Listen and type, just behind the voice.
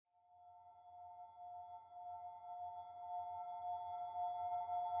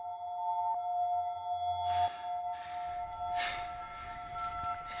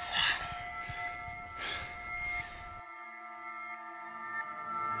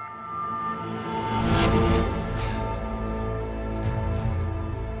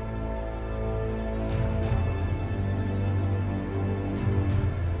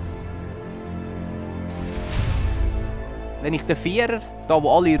Wenn ich den Vierer, da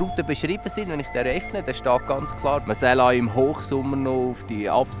wo alle Routen beschrieben sind, wenn ich den öffne, dann steht ganz klar, man soll auch im Hochsommer noch auf die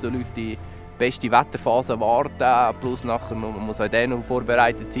absolute beste Wetterphase warten. Plus nachher man muss auch dann noch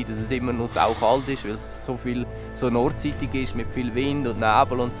vorbereitet sein, dass es immer noch sau kalt ist, weil es so nordseitig ist mit viel Wind und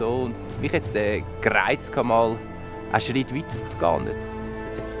Nebel und so. Und mich jetzt gereizt, mal einen Schritt weiter zu gehen.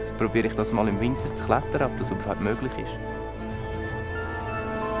 Jetzt probiere ich das mal im Winter zu klettern, ob das überhaupt möglich ist.